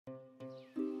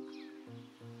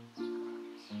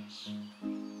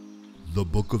The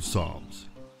Book of Psalms,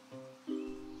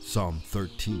 Psalm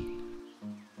 13.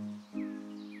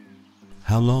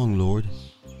 How long, Lord,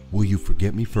 will you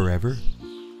forget me forever?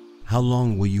 How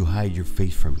long will you hide your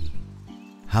face from me?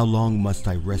 How long must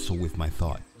I wrestle with my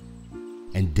thought,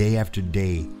 and day after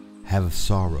day have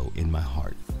sorrow in my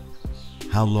heart?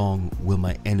 How long will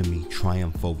my enemy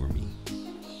triumph over me?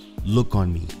 Look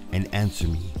on me and answer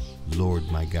me, Lord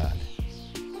my God.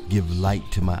 Give light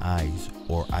to my eyes,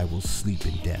 or I will sleep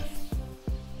in death.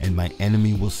 And my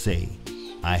enemy will say,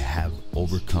 I have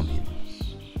overcome him.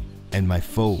 And my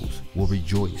foes will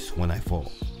rejoice when I fall.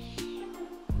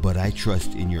 But I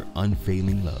trust in your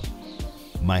unfailing love.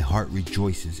 My heart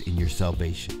rejoices in your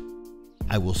salvation.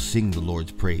 I will sing the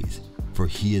Lord's praise, for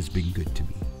he has been good to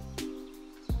me.